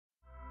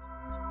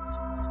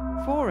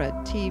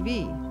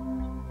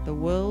FORA.tv. The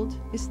world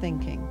is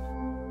thinking.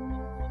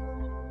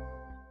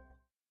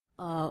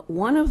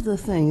 One of the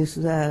things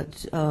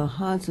that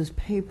Hans's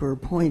paper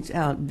points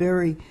out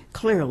very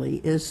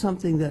clearly is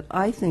something that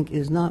I think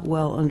is not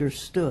well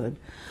understood,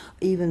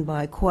 even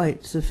by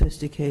quite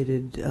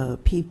sophisticated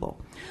people.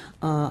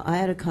 I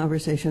had a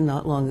conversation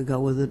not long ago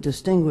with a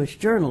distinguished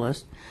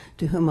journalist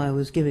to whom I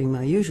was giving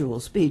my usual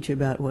speech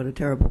about what a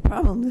terrible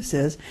problem this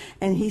is,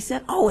 and he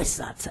said, "Oh, it's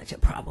not such a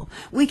problem.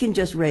 We can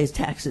just raise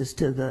taxes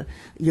to the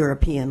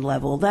European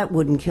level. That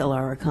wouldn't kill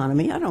our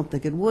economy." I don't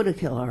think it would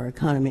kill our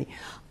economy.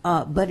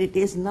 But it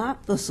is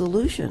not the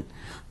solution.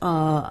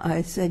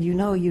 I said, you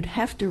know, you'd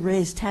have to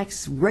raise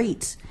tax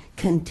rates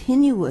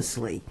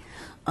continuously.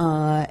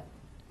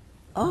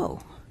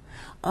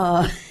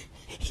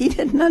 He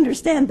didn't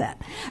understand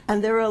that.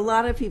 And there are a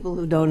lot of people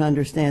who don't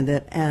understand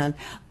it, and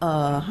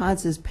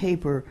Hans's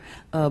paper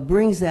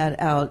brings that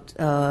out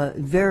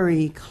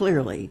very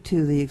clearly,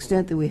 to the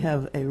extent that we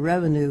have a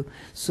revenue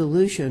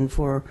solution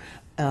for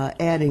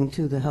adding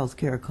to the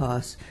healthcare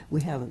costs.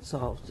 We haven't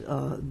solved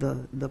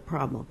the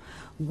problem.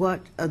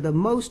 What the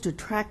most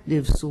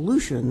attractive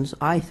solutions,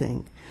 I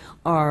think,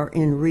 are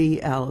in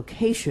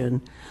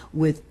reallocation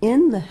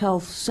within the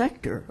health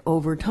sector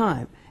over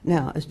time.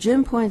 Now, as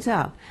Jim points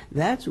out,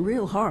 that's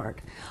real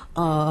hard,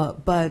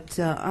 but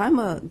I'm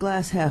a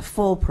glass half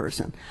full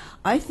person.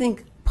 I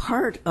think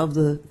part of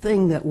the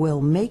thing that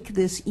will make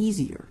this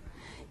easier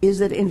is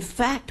that, in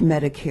fact,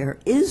 Medicare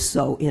is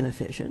so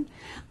inefficient.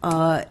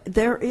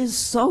 There is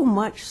so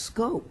much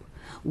scope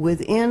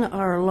within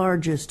our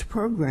largest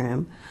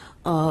program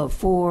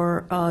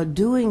for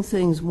doing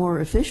things more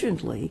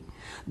efficiently.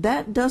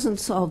 That doesn't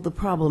solve the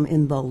problem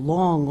in the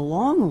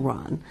long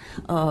run,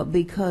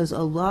 because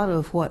a lot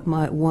of what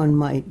one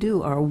might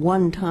do are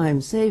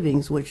one-time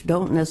savings, which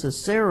don't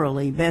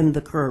necessarily bend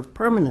the curve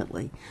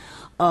permanently.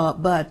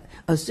 But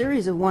a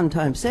series of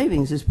one-time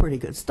savings is pretty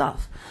good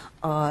stuff.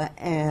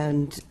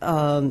 And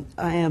I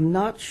am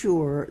not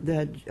sure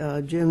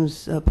that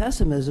Jim's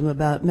pessimism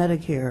about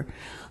Medicare,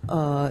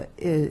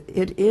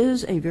 it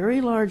is a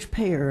very large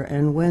payer,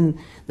 and when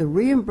the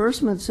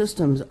reimbursement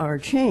systems are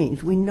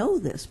changed, we know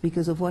this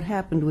because of what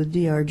happened with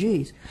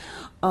DRGs,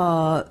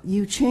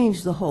 you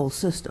change the whole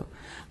system.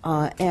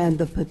 And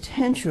the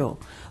potential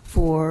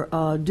for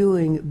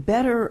doing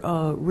better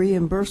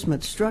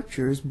reimbursement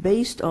structures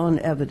based on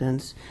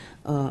evidence,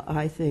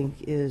 I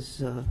think,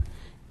 is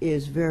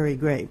very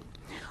great.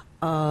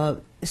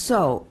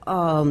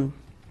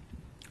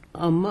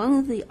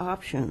 Among the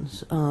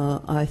options,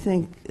 I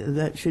think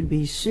that should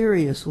be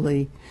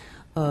seriously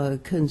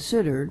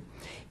considered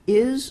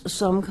is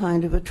some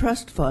kind of a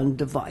trust fund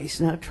device.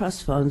 Now,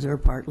 trust funds are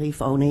partly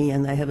phony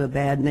and they have a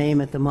bad name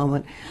at the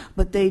moment,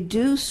 but they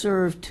do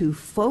serve to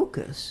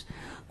focus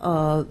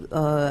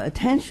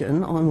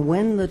attention on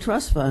when the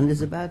trust fund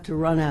is about to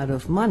run out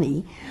of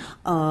money,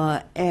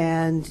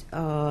 and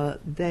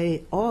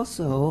they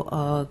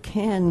also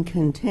can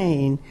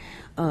contain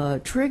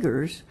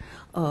triggers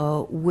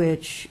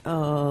which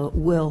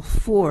will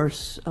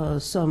force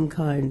some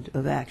kind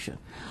of action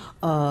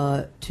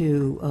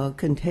to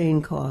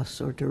contain costs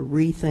or to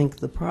rethink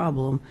the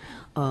problem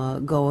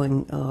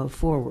going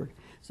forward.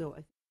 So